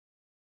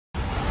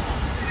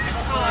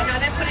no,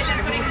 they're putting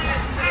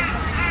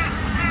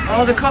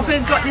Oh, the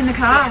copper's gotten in the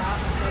car.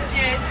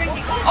 Yeah, it's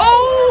crazy.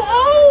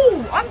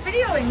 Oh! I'm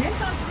videoing this.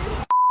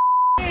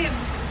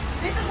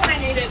 This is what I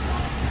needed.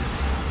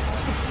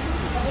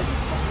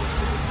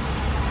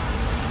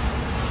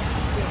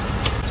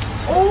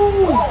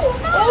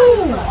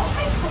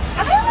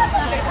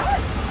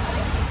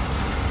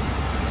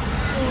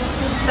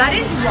 That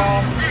is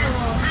wrong.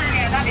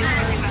 Yeah, that is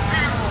really bad.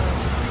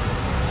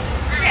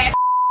 Yeah.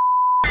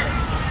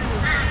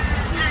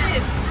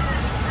 This.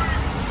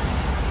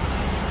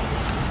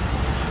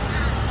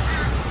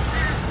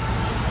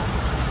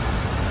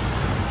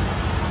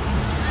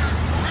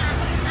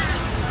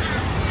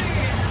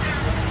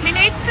 He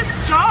needs to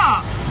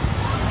stop.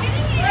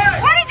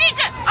 What is he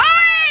doing?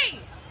 Oi!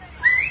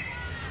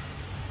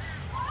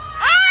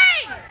 Oi!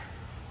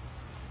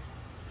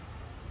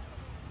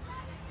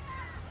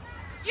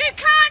 You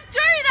can't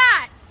do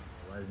that!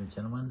 Ladies and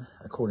gentlemen,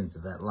 according to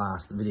that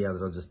last video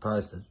that I just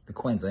posted, the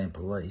Queensland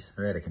Police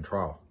are out of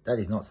control. That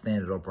is not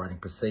standard operating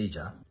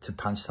procedure to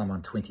punch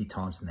someone 20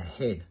 times in the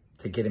head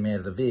to get him out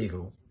of the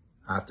vehicle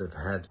after they've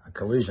had a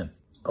collision.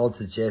 I'd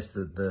suggest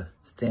that the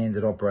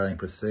standard operating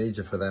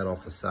procedure for that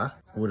officer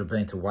would have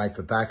been to wait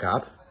for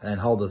backup and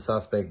hold the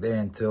suspect there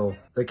until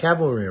the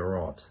cavalry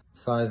arrives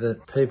so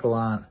that people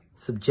aren't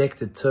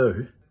subjected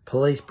to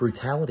police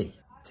brutality.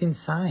 It's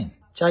insane.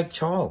 Jake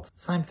Childs,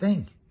 same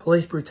thing.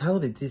 Police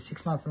brutality, did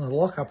 6 months in the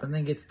lockup and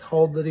then gets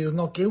told that he was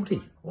not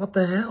guilty. What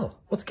the hell?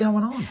 What's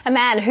going on? A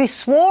man who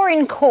swore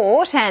in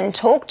court and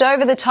talked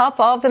over the top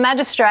of the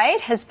magistrate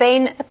has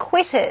been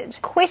acquitted.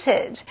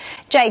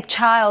 Jake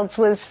Childs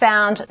was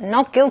found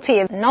not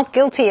guilty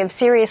of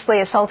seriously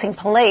assaulting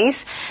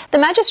police. The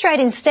magistrate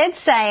instead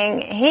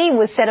saying he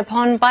was set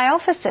upon by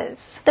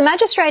officers.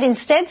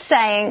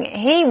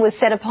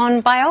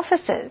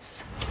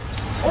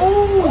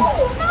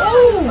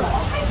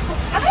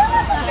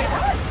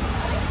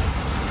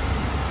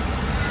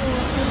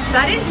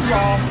 That is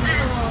wrong.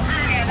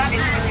 Yeah, that is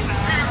really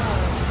bad.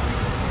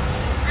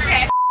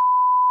 Yeah.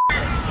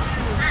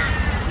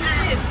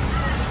 This.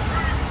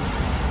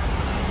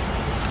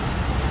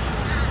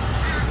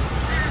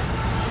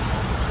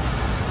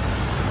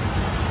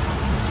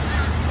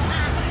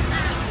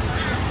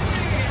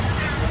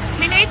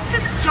 He needs to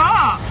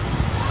stop.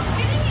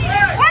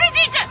 What is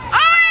he doing?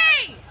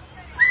 Oi!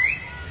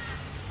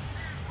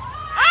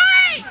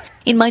 Oi!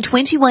 In my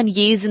 21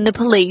 years in the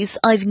police,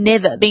 I've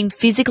never been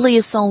physically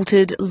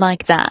assaulted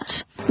like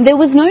that. There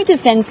was no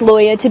defence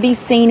lawyer to be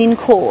seen in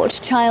court.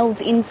 Childs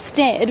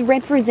instead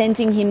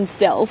representing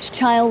himself,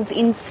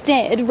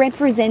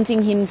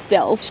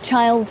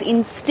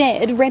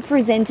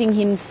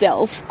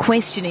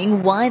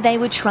 questioning why they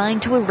were trying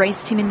to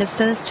arrest him in the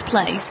first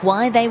place,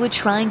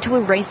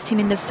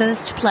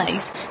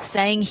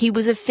 saying he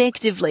was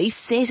effectively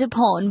set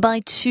upon by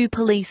two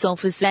police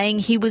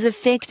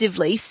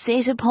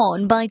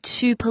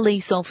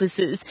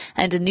officers,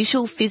 and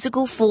initial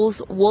physical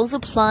force was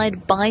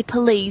applied by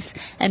police,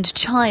 and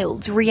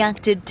Childs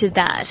reacted to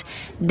that.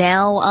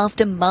 Now,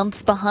 after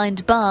months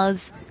behind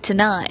bars,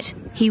 tonight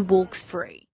he walks free.